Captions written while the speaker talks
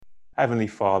Heavenly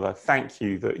Father, thank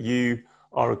you that you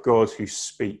are a God who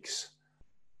speaks,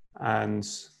 and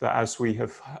that as we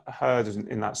have heard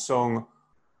in that song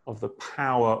of the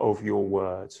power of your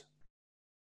word,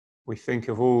 we think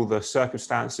of all the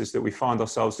circumstances that we find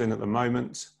ourselves in at the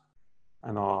moment,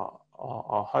 and our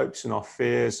hopes and our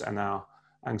fears and our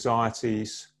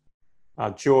anxieties, our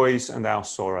joys and our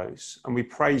sorrows. And we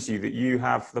praise you that you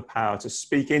have the power to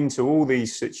speak into all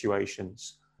these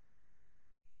situations,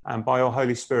 and by your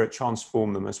Holy Spirit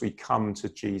transform them as we come to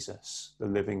Jesus, the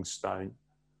living stone.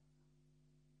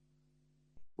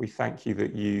 We thank you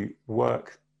that you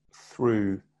work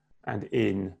through and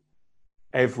in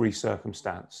every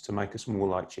circumstance to make us more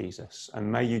like Jesus.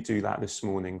 And may you do that this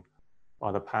morning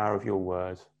by the power of your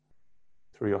word,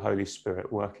 through your Holy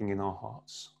Spirit working in our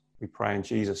hearts. We pray in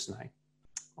Jesus' name.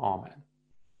 Amen.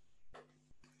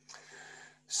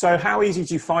 So how easy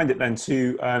do you find it then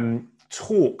to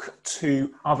talk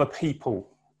to other people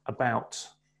about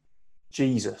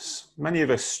Jesus? Many of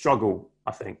us struggle,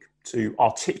 I think, to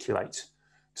articulate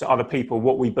to other people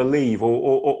what we believe,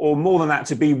 or more than that,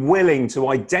 to be willing to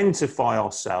identify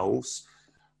ourselves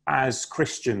as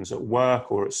Christians at work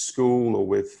or at school or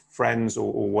with friends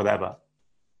or whatever.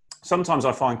 Sometimes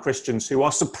I find Christians who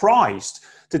are surprised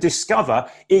to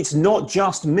discover it's not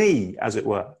just me, as it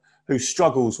were, who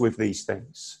struggles with these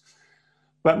things.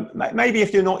 But maybe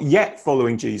if you're not yet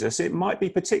following Jesus, it might be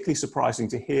particularly surprising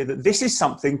to hear that this is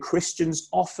something Christians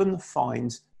often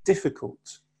find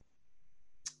difficult.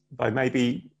 Though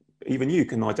maybe even you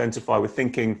can identify with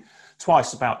thinking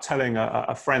twice about telling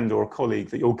a friend or a colleague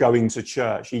that you're going to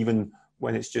church, even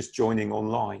when it's just joining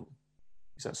online.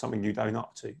 Is that something you own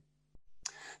up to?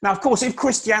 Now, of course, if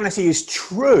Christianity is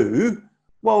true,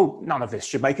 well, none of this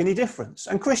should make any difference.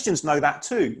 And Christians know that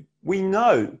too. We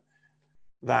know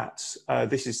that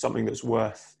this is something that's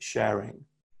worth sharing,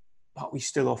 but we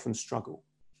still often struggle.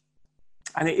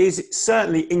 And it is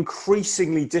certainly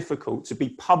increasingly difficult to be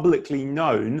publicly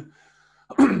known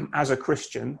as a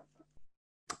Christian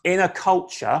in a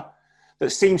culture that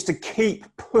seems to keep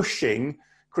pushing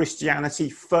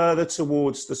Christianity further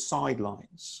towards the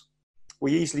sidelines.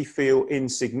 We easily feel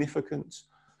insignificant.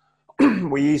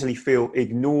 We easily feel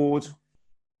ignored.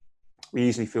 We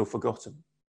easily feel forgotten.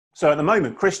 So at the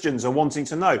moment, Christians are wanting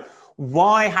to know,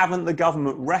 why haven't the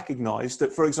government recognised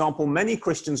that, for example, many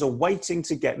Christians are waiting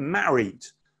to get married,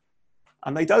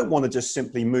 and they don't want to just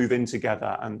simply move in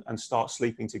together and start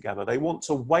sleeping together. They want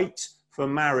to wait for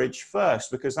marriage first,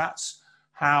 because that's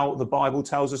how the Bible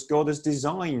tells us God has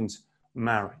designed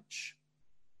marriage.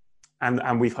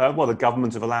 And we've heard, well, the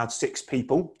government have allowed 6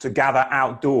 people to gather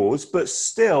outdoors, but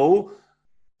still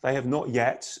they have not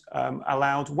yet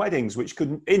allowed weddings, which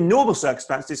could, in normal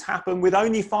circumstances, happen with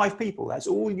only 5 people. That's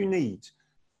all you need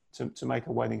to make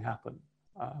a wedding happen.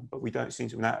 But we don't seem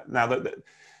to. Now that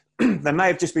there may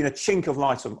have just been a chink of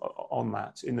light on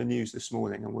that in the news this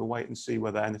morning, and we'll wait and see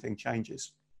whether anything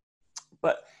changes.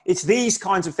 But it's these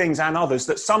kinds of things and others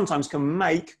that sometimes can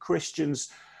make Christians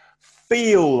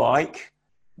feel like,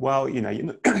 well, you know,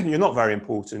 you're not very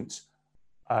important.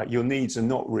 Your needs are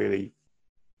not really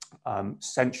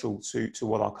central to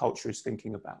what our culture is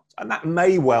thinking about. And that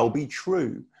may well be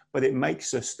true, but it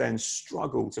makes us then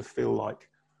struggle to feel like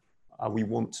we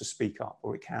want to speak up,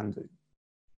 or it can do.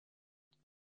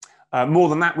 More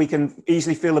than that, we can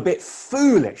easily feel a bit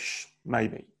foolish,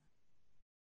 maybe.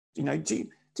 You know, do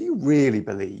you really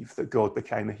believe that God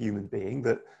became a human being,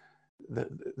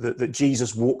 that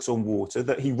Jesus walks on water,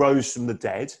 that he rose from the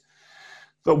dead,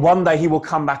 that one day he will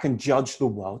come back and judge the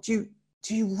world?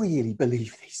 Do you really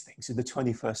believe these things in the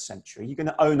 21st century? You're going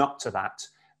to own up to that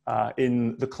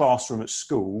in the classroom at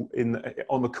school,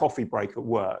 on the coffee break at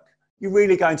work? You're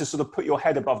really going to sort of put your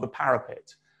head above the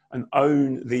parapet and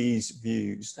own these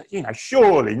views that, you know,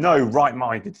 surely no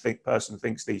right-minded person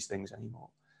thinks these things anymore.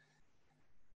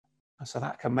 And so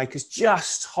that can make us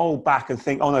just hold back and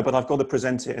think, oh no, but I've got to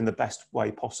present it in the best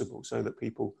way possible so that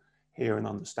people hear and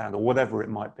understand, or whatever it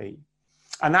might be.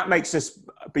 And that makes us,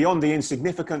 beyond the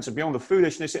insignificance and beyond the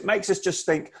foolishness, it makes us just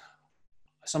think,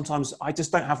 sometimes I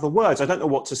just don't have the words. I don't know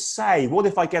what to say. What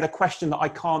if I get a question that I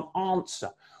can't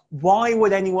answer? Why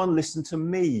would anyone listen to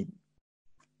me?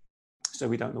 So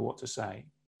we don't know what to say.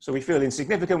 So we feel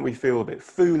insignificant. We feel a bit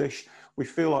foolish. We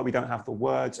feel like we don't have the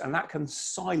words, and that can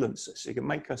silence us. It can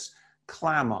make us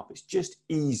clam up. It's just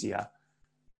easier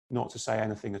not to say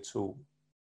anything at all.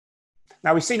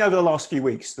 Now, we've seen over the last few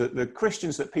weeks that the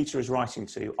Christians that Peter is writing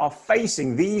to are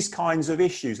facing these kinds of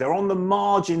issues. They're on the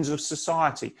margins of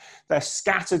society. They're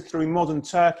scattered through modern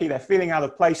Turkey. They're feeling out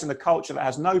of place in a culture that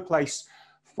has no place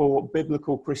for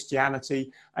biblical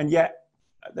Christianity. And yet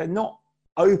they're not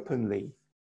openly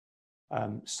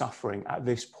suffering at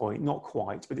this point, not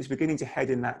quite, but it's beginning to head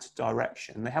in that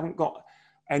direction. They haven't got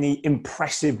any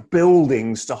impressive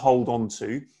buildings to hold on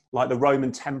to, like the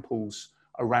Roman temples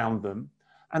around them.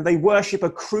 And they worship a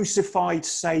crucified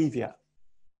saviour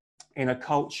in a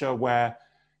culture where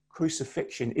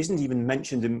crucifixion isn't even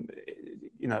mentioned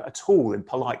at all in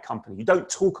polite company. You don't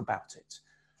talk about it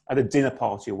at a dinner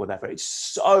party or whatever. It's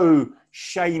so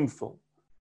shameful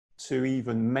to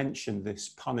even mention this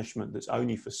punishment that's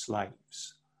only for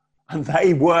slaves. And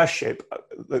they worship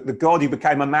the God who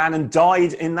became a man and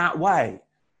died in that way.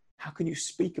 How can you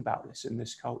speak about this in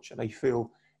this culture? They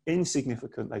feel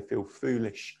insignificant, they feel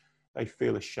foolish, they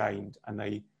feel ashamed, and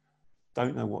they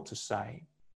don't know what to say.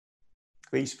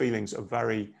 These feelings are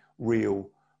very real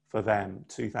for them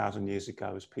 2,000 years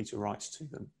ago, as Peter writes to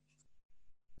them.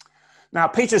 Now,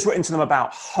 Peter's written to them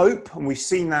about hope, and we've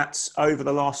seen that over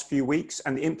the last few weeks,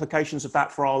 and the implications of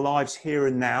that for our lives here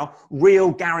and now.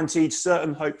 Real, guaranteed,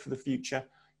 certain hope for the future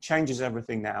changes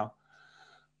everything now.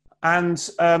 And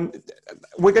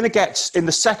we're going to get in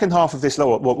the second half of this,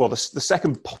 the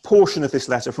second portion of this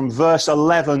letter, from verse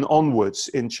 11 onwards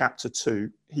in chapter 2,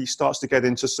 he starts to get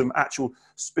into some actual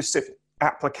specific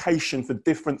application for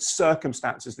different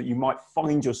circumstances that you might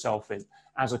find yourself in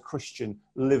as a Christian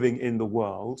living in the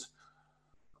world.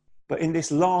 But in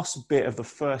this last bit of the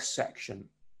first section,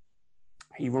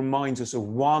 he reminds us of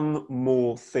one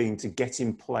more thing to get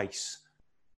in place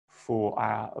for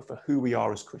who we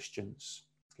are as Christians.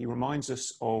 He reminds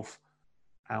us of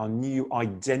our new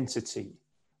identity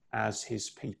as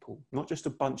his people. Not just a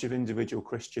bunch of individual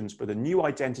Christians, but a new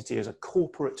identity as a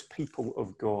corporate people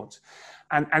of God.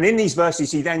 And in these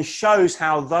verses, he then shows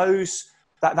how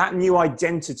that new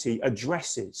identity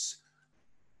addresses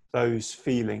those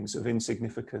feelings of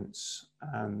insignificance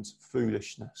and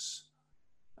foolishness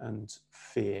and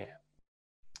fear,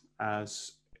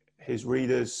 as his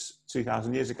readers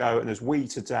 2,000 years ago and as we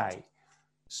today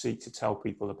seek to tell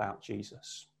people about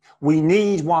Jesus. We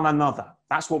need one another.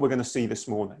 That's what we're going to see this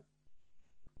morning.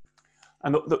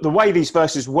 And the way these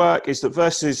verses work is that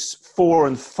verses 4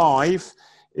 and 5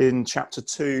 in chapter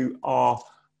 2 are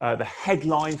the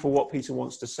headline for what Peter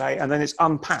wants to say, and then it's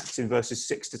unpacked in verses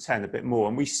 6 to 10 a bit more.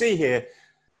 And we see here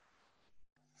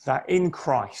that in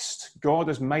Christ, God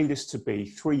has made us to be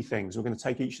three things. We're going to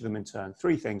take each of them in turn.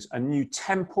 Three things: a new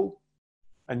temple,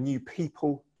 a new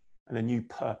people, and a new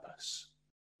purpose.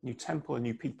 New temple, a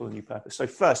new people, a new purpose. So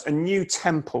first, a new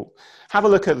temple. Have a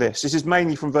look at this. This is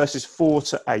mainly from verses 4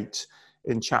 to 8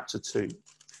 in chapter 2.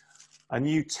 A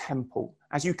new temple.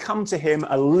 As you come to him,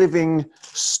 a living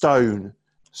stone,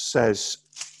 says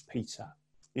Peter.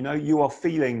 You are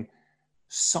feeling,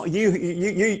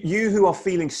 you who are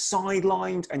feeling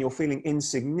sidelined, and you're feeling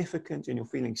insignificant, and you're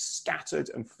feeling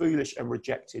scattered and foolish and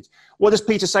rejected. What does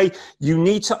Peter say? You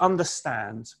need to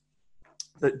understand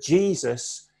that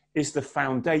Jesus is the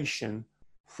foundation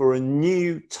for a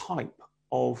new type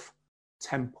of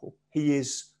temple. He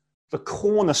is the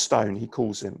cornerstone, he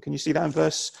calls him. Can you see that in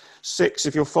verse 6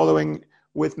 if you're following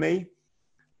with me?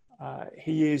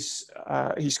 He's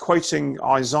quoting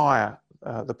Isaiah,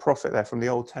 the prophet there from the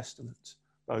Old Testament,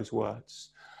 those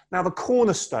words. Now, the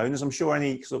cornerstone, as I'm sure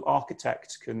any sort of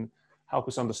architect can help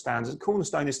us understand, the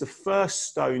cornerstone is the first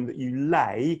stone that you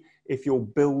lay if you're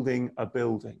building a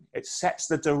building. It sets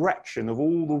the direction of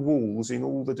all the walls in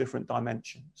all the different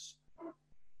dimensions.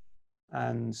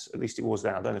 And at least it was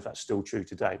then. I don't know if that's still true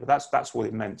today, but that's what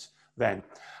it meant then.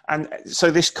 And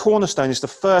so this cornerstone is the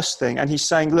first thing. And he's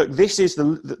saying, look, this is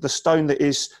the stone that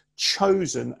is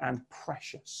chosen and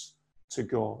precious to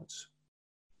God,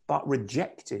 but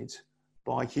rejected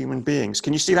by human beings.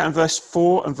 Can you see that in verse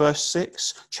 4 and verse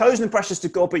 6? Chosen and precious to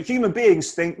God, but human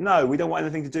beings think, no, we don't want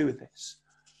anything to do with this.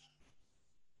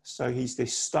 So he's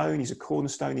this stone, he's a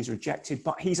cornerstone, he's rejected,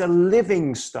 but he's a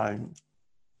living stone.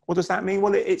 What does that mean?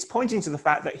 Well, it's pointing to the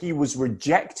fact that he was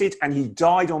rejected and he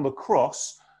died on the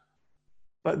cross,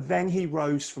 but then he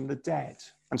rose from the dead.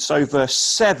 And so verse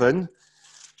 7,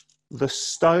 the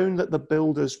stone that the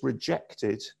builders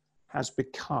rejected has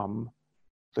become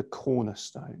the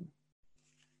cornerstone.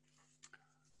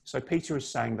 So Peter is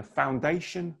saying the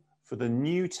foundation for the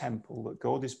new temple that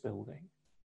God is building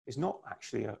is not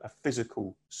actually a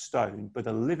physical stone, but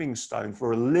a living stone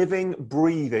for a living,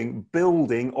 breathing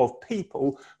building of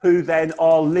people who then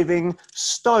are living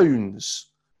stones.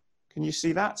 Can you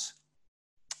see that?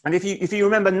 And if you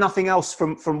remember nothing else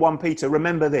from 1 Peter,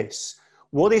 remember this.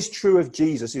 What is true of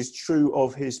Jesus is true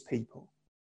of his people.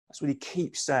 That's what he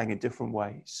keeps saying in different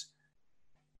ways.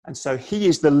 And so he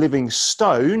is the living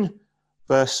stone,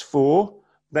 verse 4.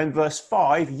 Then verse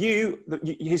 5,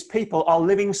 his people, are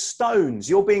living stones.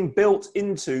 You're being built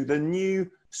into the new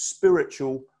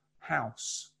spiritual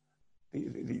house.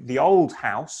 The old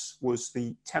house was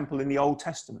the temple in the Old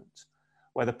Testament,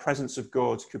 where the presence of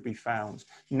God could be found.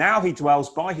 Now he dwells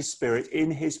by his Spirit in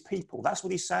his people. That's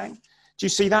what he's saying. Do you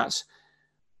see that?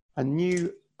 A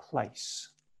new place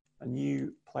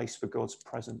for God's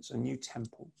presence, a new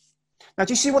temple. Now,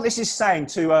 do you see what this is saying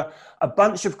to a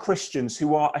bunch of Christians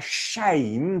who are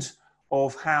ashamed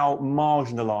of how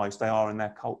marginalised they are in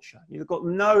their culture? You've got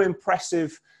no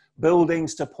impressive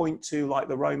buildings to point to like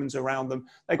the Romans around them.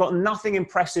 They've got nothing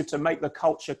impressive to make the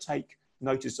culture take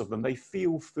notice of them. They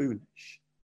feel foolish.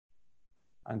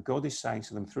 And God is saying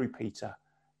to them through Peter,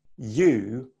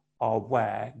 you are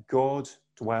where God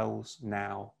dwells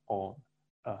now on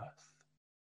earth.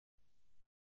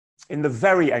 In the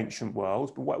very ancient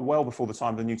world, well before the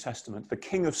time of the New Testament, the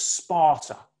king of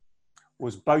Sparta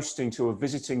was boasting to a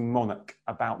visiting monarch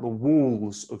about the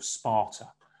walls of Sparta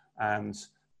and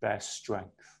their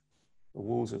strength. The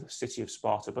walls of the city of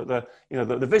Sparta. But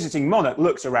the visiting monarch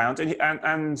looked around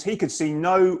and he could see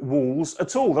no walls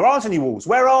at all. There aren't any walls.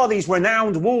 Where are these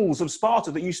renowned walls of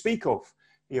Sparta that you speak of?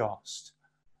 He asked.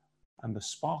 And the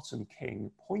Spartan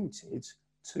king pointed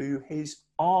to his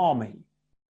army.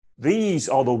 These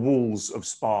are the walls of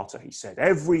Sparta, he said.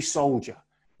 Every soldier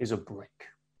is a brick.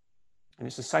 And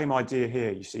it's the same idea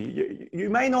here, you see. You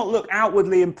may not look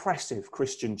outwardly impressive,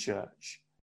 Christian church,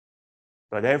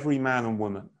 but every man and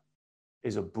woman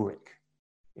is a brick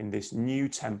in this new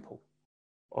temple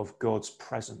of God's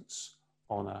presence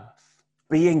on earth.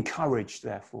 Be encouraged,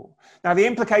 therefore. Now, the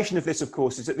implication of this, of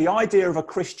course, is that the idea of a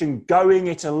Christian going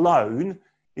it alone,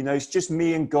 it's just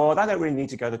me and God. I don't really need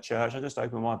to go to church. I just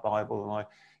open my Bible and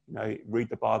I read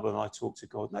the Bible and I talk to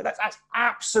God. No, that's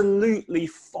absolutely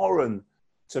foreign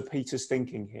to Peter's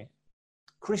thinking here.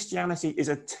 Christianity is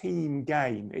a team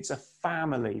game. It's a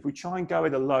family. If we try and go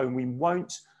it alone, we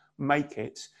won't make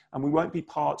it, and we won't be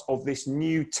part of this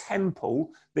new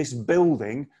temple, this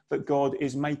building that God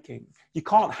is making. You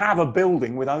can't have a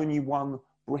building with only one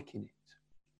brick in it.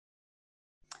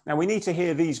 Now, we need to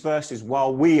hear these verses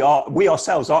while we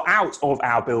ourselves are out of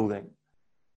our building.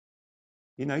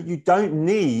 You don't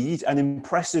need an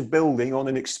impressive building on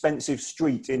an expensive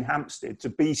street in Hampstead to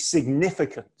be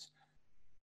significant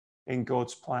in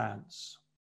God's plans.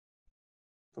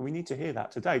 But we need to hear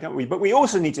that today, don't we? But we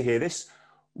also need to hear this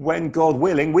when, God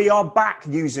willing, we are back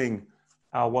using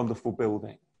our wonderful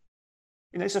building.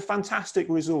 It's a fantastic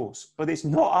resource, but it's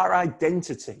not our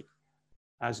identity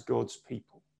as God's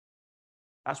people.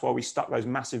 That's why we stuck those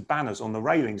massive banners on the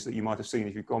railings that you might have seen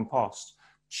if you've gone past.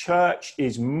 Church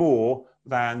is more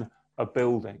than a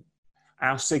building.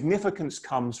 Our significance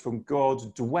comes from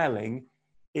God dwelling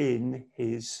in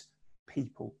his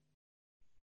people.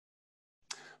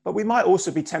 But we might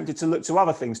also be tempted to look to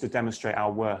other things to demonstrate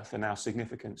our worth and our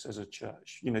significance as a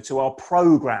church, to our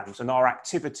programs and our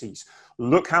activities.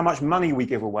 Look how much money we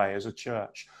give away as a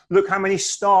church. Look how many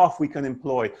staff we can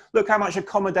employ. Look how much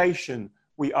accommodation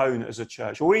we own as a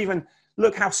church. Or even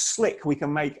look how slick we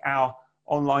can make our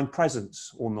online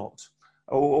presence or not.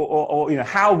 Or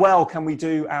how well can we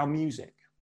do our music?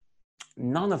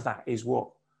 None of that is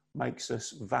what makes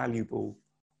us valuable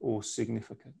or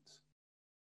significant.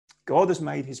 God has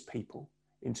made his people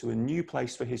into a new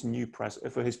place for his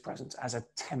presence as a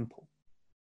temple.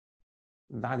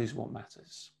 That is what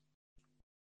matters.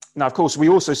 Now, of course, we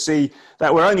also see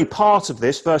that we're only part of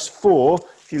this. Verse 4,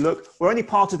 if you look, we're only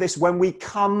part of this when we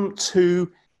come to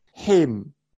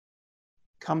him.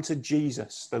 Come to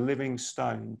Jesus, the living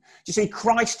stone. You see,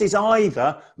 Christ is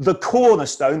either the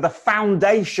cornerstone, the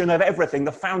foundation of everything,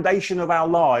 the foundation of our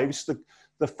lives,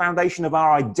 the foundation of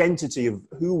our identity of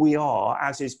who we are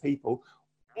as his people,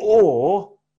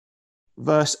 or,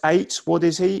 verse 8, what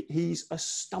is he? He's a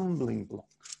stumbling block.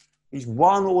 He's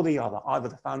one or the other, either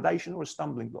the foundation or a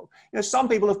stumbling block. Some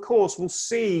people, of course, will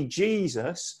see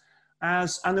Jesus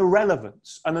as an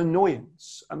irrelevance, an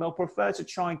annoyance, and they'll prefer to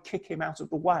try and kick him out of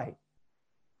the way.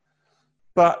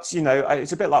 But,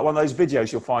 it's a bit like one of those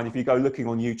videos you'll find if you go looking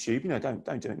on YouTube.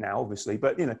 Don't do it now, obviously.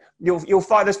 But, you'll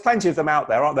find there's plenty of them out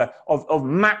there, aren't there? Of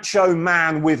macho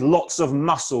man with lots of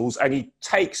muscles, and he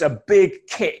takes a big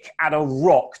kick at a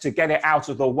rock to get it out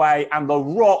of the way, and the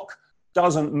rock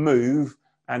doesn't move,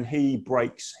 and he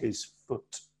breaks his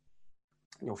foot.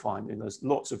 And you'll find there's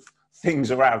lots of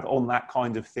things around on that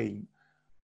kind of theme.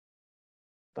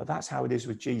 But that's how it is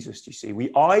with Jesus, you see. We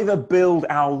either build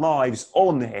our lives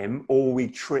on him or we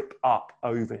trip up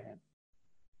over him.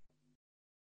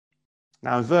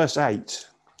 Now, in verse 8,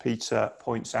 Peter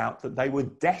points out that they were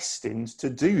destined to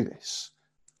do this.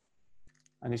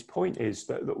 And his point is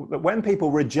that when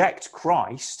people reject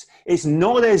Christ, it's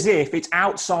not as if it's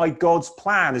outside God's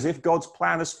plan, as if God's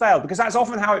plan has failed, because that's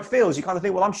often how it feels. You kind of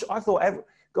think, well, I thought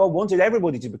God wanted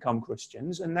everybody to become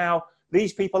Christians, and now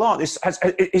these people aren't.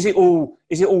 Is it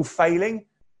all failing?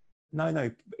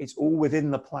 No, it's all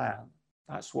within the plan.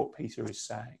 That's what Peter is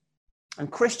saying. And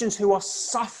Christians who are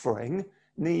suffering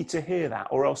need to hear that,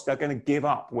 or else they're going to give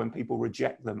up when people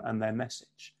reject them and their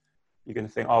message. You're going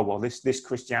to think, oh, well, this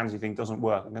Christianity thing doesn't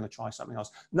work. I'm going to try something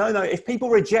else. No, if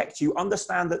people reject you,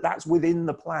 understand that that's within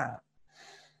the plan.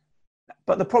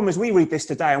 But the problem is we read this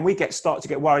today and we start to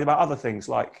get worried about other things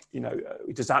like,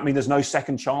 does that mean there's no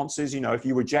second chances? If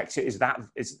you reject it, is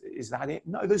that it?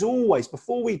 No, there's always,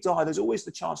 before we die, there's always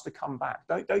the chance to come back.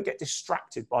 Don't get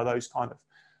distracted by those kind of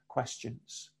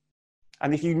questions.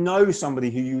 And if you know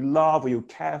somebody who you love or you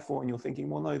care for and you're thinking,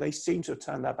 well, no, they seem to have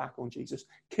turned their back on Jesus,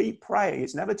 keep praying.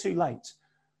 It's never too late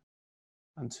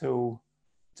until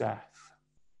death.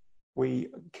 We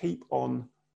keep on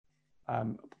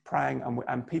praying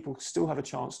and people still have a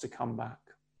chance to come back.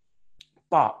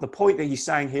 But the point that he's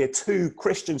saying here to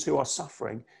Christians who are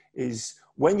suffering is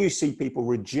when you see people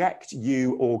reject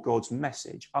you or God's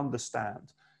message,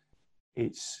 understand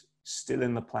it's still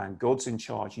in the plan. God's in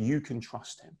charge. You can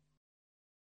trust him.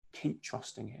 Keep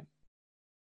trusting him.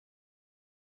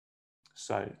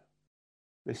 So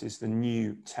this is the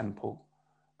new temple.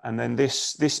 And then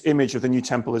this image of the new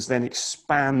temple is then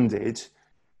expanded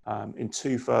in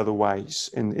two further ways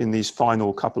in these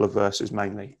final couple of verses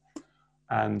mainly.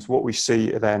 And what we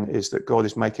see then is that God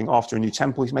is making, after a new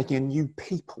temple, he's making a new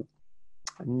people.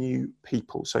 A new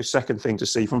people. So second thing to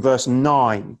see from verse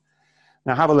 9.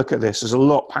 Now have a look at this. There's a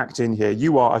lot packed in here.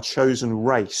 You are a chosen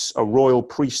race, a royal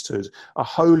priesthood, a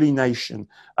holy nation,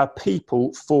 a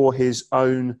people for his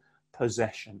own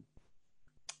possession.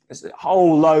 There's a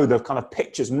whole load of kind of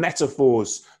pictures,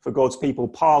 metaphors for God's people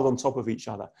piled on top of each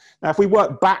other. Now, if we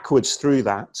work backwards through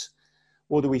that,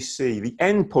 what do we see? The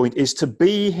end point is to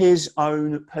be his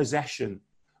own possession,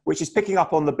 which is picking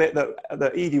up on the bit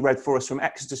that Edie read for us from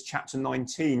Exodus chapter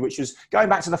 19, which is going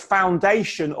back to the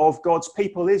foundation of God's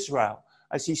people Israel.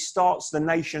 As he starts the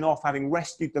nation off, having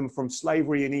rescued them from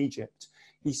slavery in Egypt,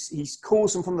 he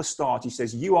calls them from the start. He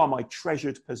says, you are my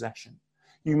treasured possession.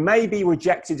 You may be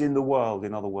rejected in the world,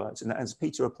 in other words. And as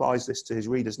Peter applies this to his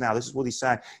readers now, this is what he's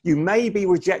saying. You may be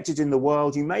rejected in the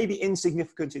world. You may be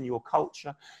insignificant in your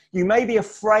culture. You may be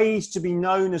afraid to be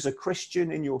known as a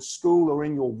Christian in your school or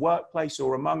in your workplace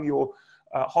or among your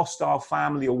hostile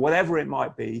family or whatever it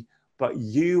might be. But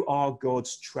you are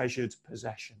God's treasured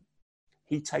possession.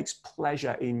 He takes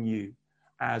pleasure in you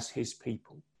as his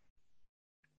people.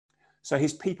 So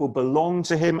his people belong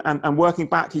to him. And working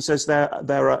back, he says they're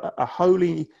a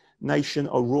holy nation,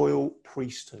 a royal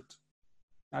priesthood.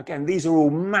 Now, again, these are all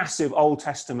massive Old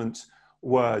Testament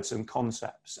words and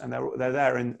concepts. And they're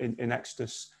there in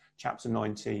Exodus chapter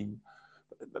 19.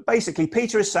 But basically,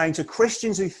 Peter is saying to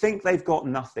Christians who think they've got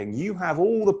nothing, you have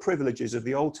all the privileges of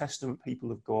the Old Testament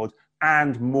people of God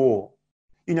and more.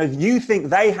 You think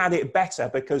they had it better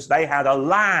because they had a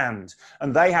land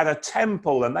and they had a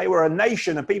temple and they were a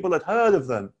nation and people had heard of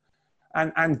them.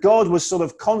 And God was sort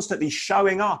of constantly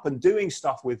showing up and doing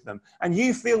stuff with them. And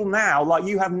you feel now like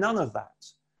you have none of that.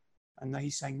 And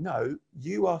he's saying, no,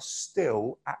 you are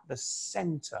still at the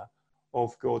center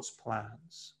of God's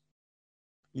plans.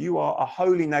 You are a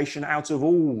holy nation out of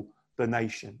all the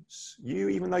nations. You,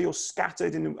 even though you're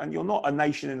scattered and you're not a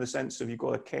nation in the sense of you've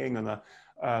got a king and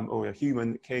or a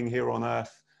human king here on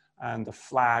earth and a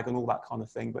flag and all that kind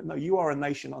of thing. But no, you are a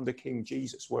nation under King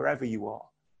Jesus, wherever you are.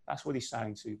 That's what he's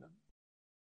saying to them.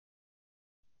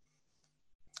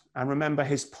 And remember,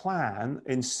 his plan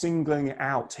in singling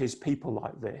out his people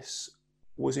like this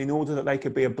was in order that they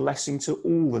could be a blessing to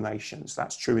all the nations.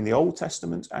 That's true in the Old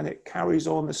Testament, and it carries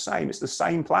on the same. It's the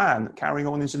same plan carrying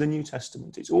on into the New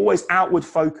Testament. It's always outward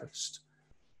focused.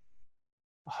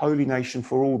 A holy nation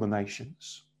for all the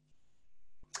nations.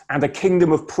 And a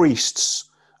kingdom of priests,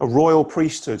 a royal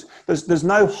priesthood. There's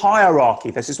no hierarchy.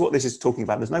 This is what this is talking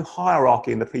about. There's no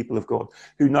hierarchy in the people of God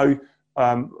who know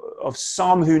of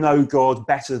some who know God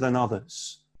better than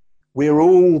others. We're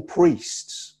all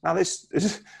priests. Now, this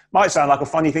might sound like a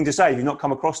funny thing to say if you've not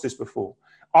come across this before.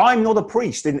 I'm not a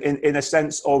priest in a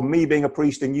sense of me being a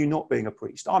priest and you not being a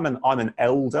priest. I'm an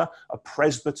elder, a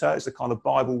presbyter is the kind of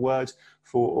Bible word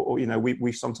for, or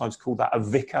we sometimes call that a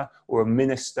vicar or a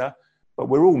minister. But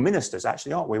we're all ministers,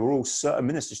 actually, aren't we? We're all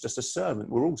ministers, just a servant.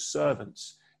 We're all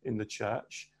servants in the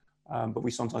church. But we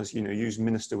sometimes, use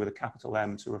minister with a capital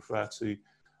M to refer to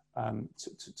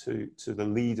the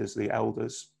leaders, the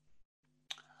elders.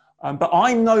 But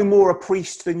I'm no more a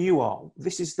priest than you are.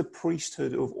 This is the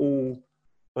priesthood of all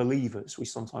believers, we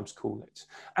sometimes call it.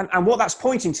 And what that's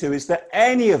pointing to is that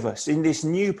any of us in this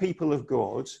new people of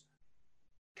God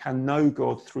can know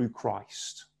God through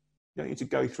Christ. You don't need to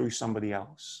go through somebody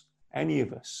else. Any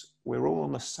of us, we're all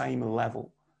on the same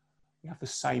level. We have the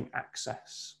same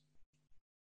access.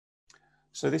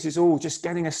 So this is all just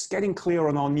getting clear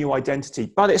on our new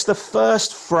identity. But it's the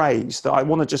first phrase that I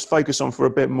want to just focus on for a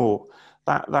bit more.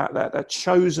 That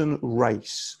chosen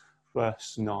race,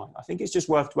 verse 9. I think it's just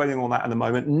worth dwelling on that at the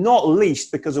moment, not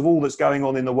least because of all that's going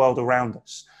on in the world around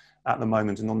us at the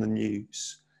moment and on the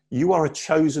news. You are a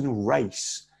chosen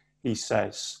race, he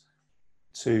says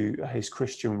to his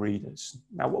Christian readers.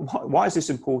 Now, why is this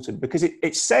important? Because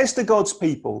it says to God's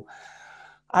people,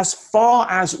 as far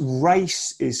as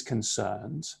race is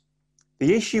concerned,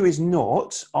 the issue is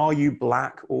not, are you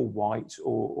black or white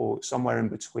or somewhere in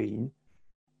between,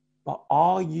 but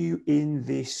are you in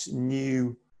this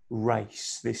new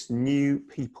race, this new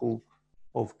people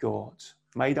of God,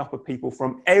 made up of people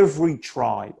from every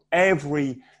tribe,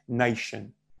 every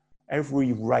nation,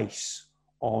 every race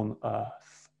on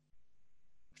earth.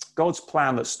 God's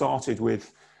plan that started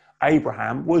with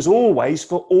Abraham was always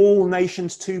for all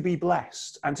nations to be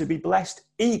blessed and to be blessed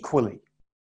equally.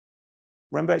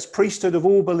 Remember, it's priesthood of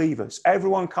all believers,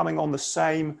 everyone coming on the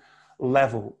same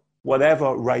level,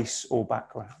 whatever race or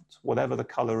background, whatever the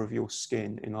colour of your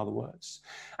skin, in other words.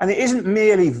 And it isn't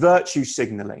merely virtue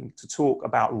signalling to talk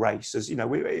about race, as you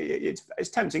know, it's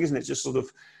tempting, isn't it, just sort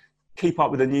of keep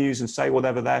up with the news and say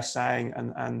whatever they're saying,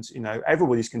 and you know,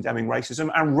 everybody's condemning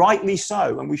racism, and rightly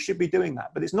so, and we should be doing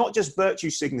that. But it's not just virtue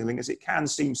signalling, as it can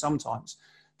seem sometimes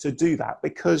to do that,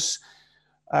 because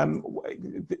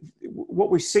what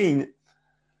we've seen,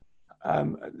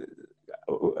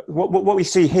 what we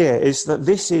see here is that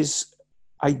this is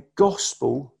a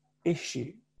gospel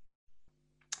issue,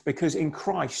 because in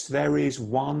Christ there is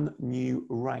one new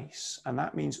race, and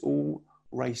that means all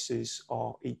races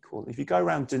are equal. If you go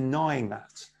around denying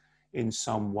that in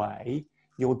some way,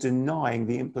 you're denying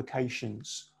the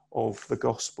implications of the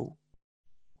gospel.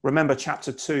 Remember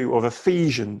chapter 2 of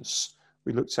Ephesians,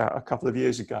 we looked at a couple of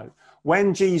years ago.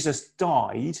 When Jesus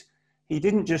died, he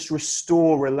didn't just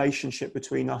restore relationship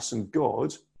between us and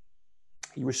God,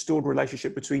 he restored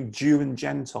relationship between Jew and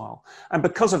Gentile. And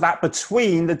because of that,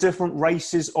 between the different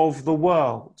races of the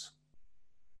world.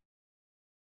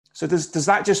 So does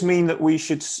that just mean that we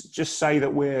should just say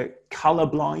that we're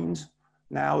colorblind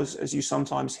now, as you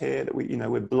sometimes hear, that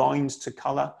we're blind to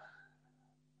color?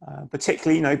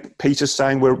 Particularly, Peter's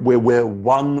saying we're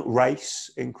one race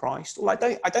in Christ. Well,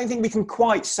 I don't think we can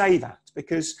quite say that,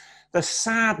 because the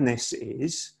sadness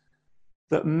is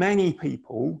that many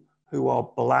people who are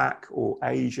black or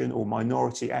Asian or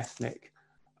minority ethnic,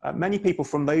 many people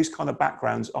from those kind of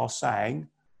backgrounds are saying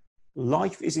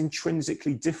life is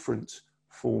intrinsically different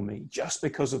for me just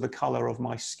because of the color of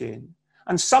my skin.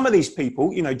 And some of these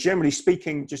people, generally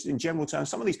speaking, just in general terms,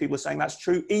 some of these people are saying that's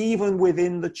true even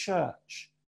within the church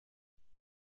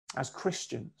as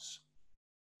Christians.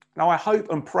 Now, I hope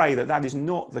and pray that that is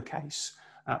not the case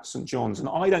at St. John's, and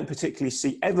I don't particularly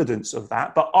see evidence of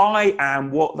that, but I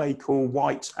am what they call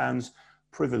white and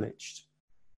privileged.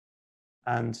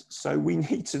 And so we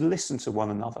need to listen to one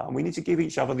another, and we need to give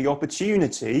each other the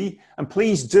opportunity, and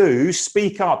please do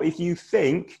speak up if you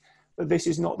think that this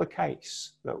is not the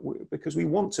case, because we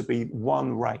want to be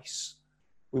one race.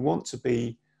 We want to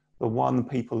be the one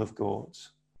people of God,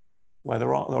 where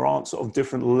there aren't sort of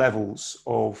different levels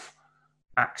of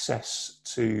access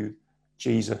to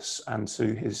Jesus and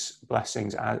to his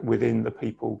blessings within the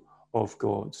people of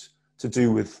God, to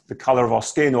do with the colour of our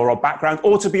skin or our background,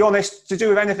 or, to be honest, to do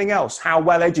with anything else, how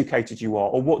well educated you are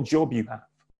or what job you have.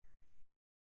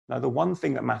 No, the one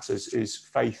thing that matters is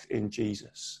faith in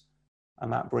Jesus,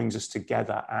 and that brings us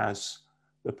together as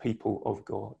the people of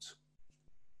God.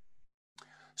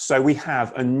 So we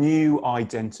have a new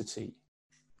identity.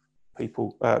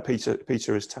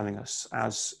 Peter is telling us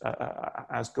as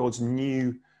God's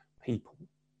new people.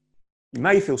 You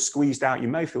may feel squeezed out, you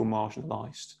may feel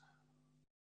marginalised.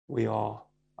 We are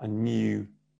a new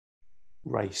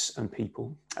race and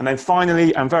people. And then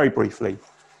finally, and very briefly,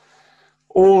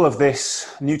 all of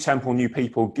this new temple, new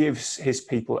people gives his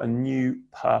people a new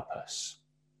purpose,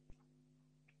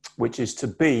 which is to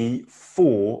be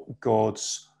for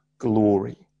God's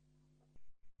glory.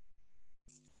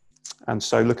 And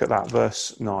so look at that,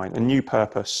 verse 9, a new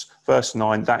purpose. Verse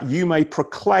 9, that you may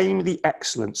proclaim the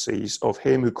excellencies of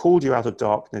him who called you out of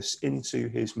darkness into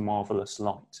his marvellous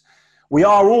light. We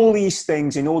are all these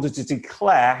things in order to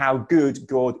declare how good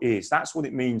God is. That's what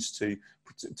it means to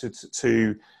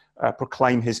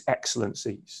proclaim his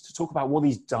excellencies, to talk about what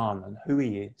he's done and who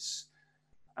he is.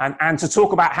 and to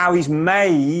talk about how he's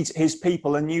made his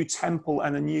people a new temple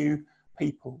and a new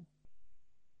people,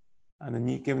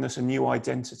 and given us a new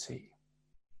identity.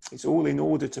 It's all in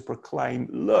order to proclaim,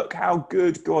 look how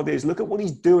good God is. Look at what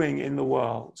he's doing in the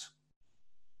world.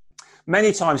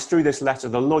 Many times through this letter,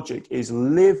 the logic is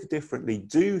live differently,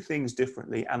 do things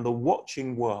differently, and the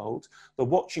watching world, the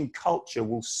watching culture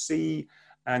will see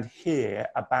and hear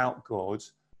about God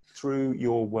through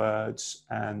your words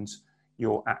and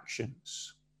your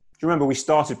actions. Do you remember we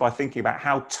started by thinking about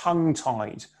how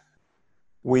tongue-tied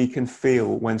we can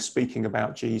feel when speaking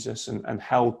about Jesus and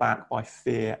held back by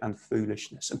fear and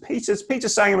foolishness? And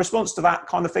Peter's saying in response to that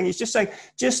kind of thing, he's just saying,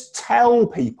 just tell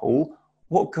people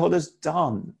what God has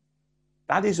done.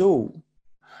 That is all.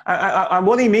 And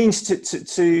what he means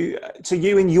to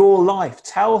you in your life,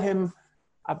 tell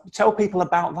people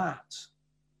about that.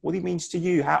 What he means to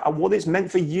you, what it's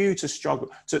meant for you to struggle,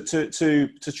 to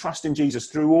trust in Jesus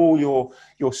through all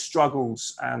your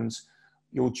struggles and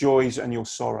your joys and your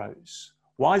sorrows.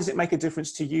 Why does it make a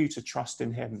difference to you to trust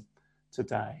in him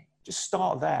today? Just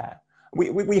start there.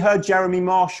 We heard Jeremy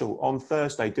Marshall on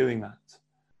Thursday doing that.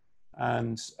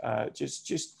 And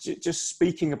just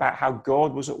speaking about how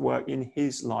God was at work in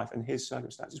his life and his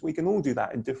circumstances. We can all do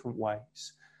that in different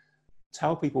ways.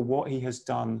 Tell people what he has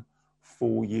done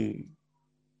for you.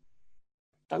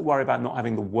 Don't worry about not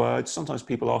having the words. Sometimes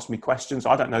people ask me questions.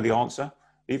 I don't know the answer.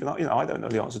 Even though, I don't know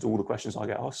the answer to all the questions I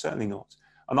get asked. Certainly not.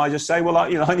 And I just say, well,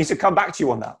 I need to come back to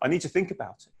you on that. I need to think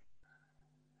about it.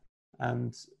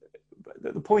 And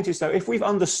the point is, though, if we've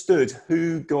understood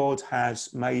who God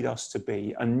has made us to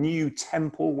be, a new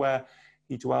temple where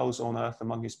he dwells on earth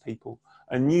among his people,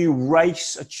 a new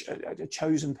race, a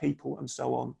chosen people, and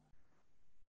so on,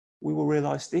 we will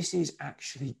realize this is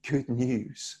actually good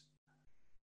news.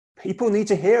 People need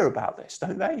to hear about this,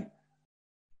 don't they?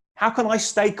 How can I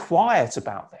stay quiet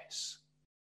about this?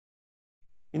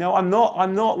 I'm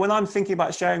not, when I'm thinking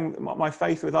about sharing my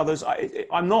faith with others,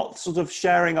 I'm not sort of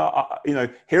sharing,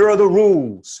 here are the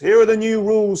rules. Here are the new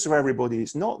rules for everybody.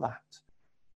 It's not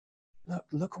that.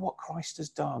 Look at what Christ has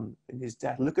done in his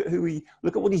death. Look at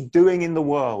what he's doing in the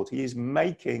world. He is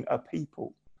making a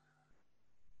people.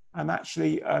 And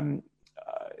actually,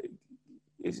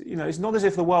 it's not as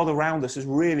if the world around us has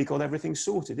really got everything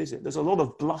sorted, is it? There's a lot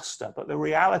of bluster, but the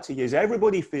reality is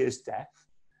everybody fears death.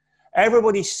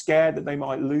 Everybody's scared that they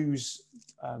might lose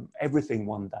everything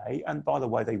one day, and by the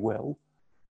way, they will.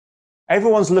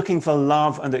 Everyone's looking for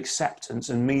love and acceptance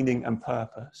and meaning and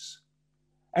purpose.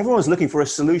 Everyone's looking for a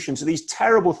solution to these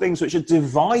terrible things which are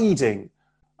dividing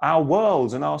our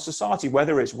world and our society,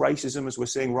 whether it's racism, as we're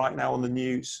seeing right now on the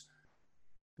news,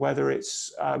 whether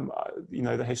it's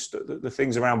the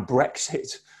things around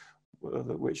Brexit,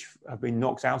 which have been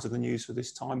knocked out of the news for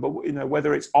this time, but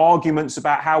whether it's arguments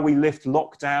about how we lift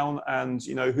lockdown and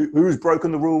who's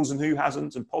broken the rules and who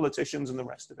hasn't, and politicians and the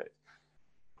rest of it.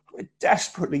 We're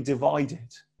desperately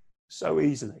divided so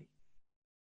easily.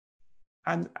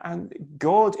 And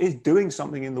God is doing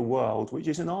something in the world which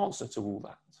is an answer to all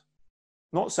that.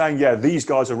 Not saying, yeah, these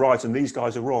guys are right and these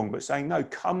guys are wrong, but saying, no,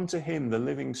 come to him, the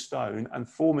living stone, and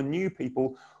form a new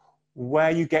people where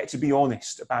you get to be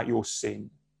honest about your sin.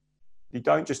 You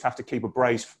don't just have to keep a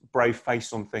brave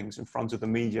face on things in front of the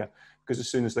media, because as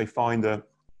soon as they find a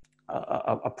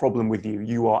problem with you,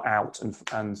 you are out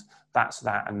and that's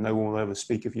that, and no one will ever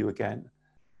speak of you again.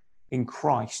 In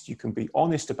Christ, you can be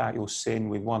honest about your sin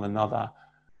with one another,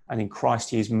 and in Christ,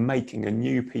 he is making a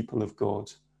new people of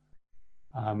God,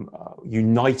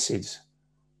 united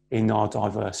in our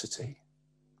diversity.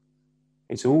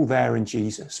 It's all there in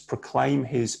Jesus. Proclaim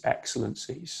his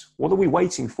excellencies. What are we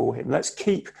waiting for him? Let's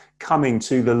keep coming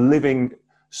to the living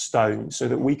stone so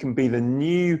that we can be the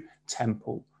new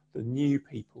temple, the new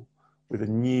people with a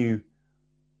new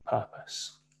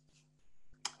purpose.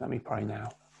 Let me pray now.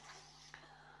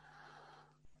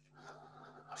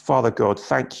 Father God,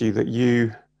 thank you that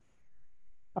you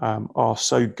are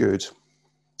so good.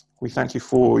 We thank you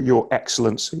for your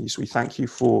excellencies. We thank you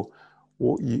for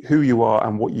who you are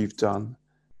and what you've done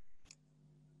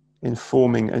in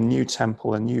forming a new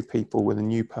temple, a new people with a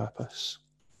new purpose.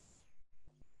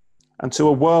 And to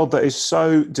a world that is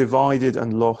so divided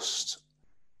and lost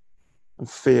and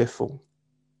fearful,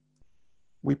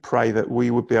 we pray that we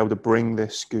would be able to bring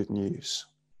this good news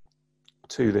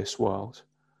to this world.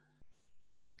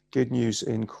 Good news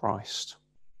in Christ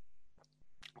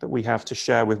that we have to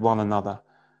share with one another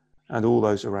and all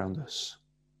those around us.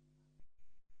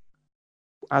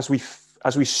 As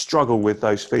we struggle with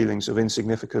those feelings of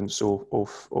insignificance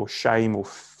or shame or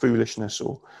foolishness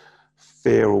or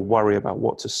fear or worry about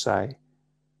what to say,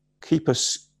 keep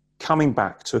us coming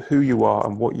back to who you are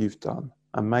and what you've done.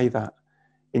 And may that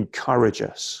encourage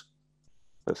us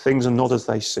that things are not as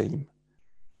they seem,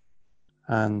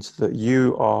 and that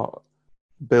you are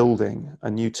building a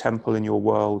new temple in your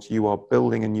world. You are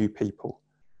building a new people.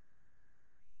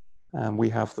 And we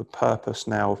have the purpose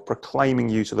now of proclaiming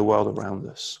you to the world around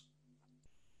us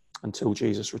until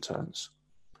Jesus returns.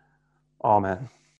 Amen.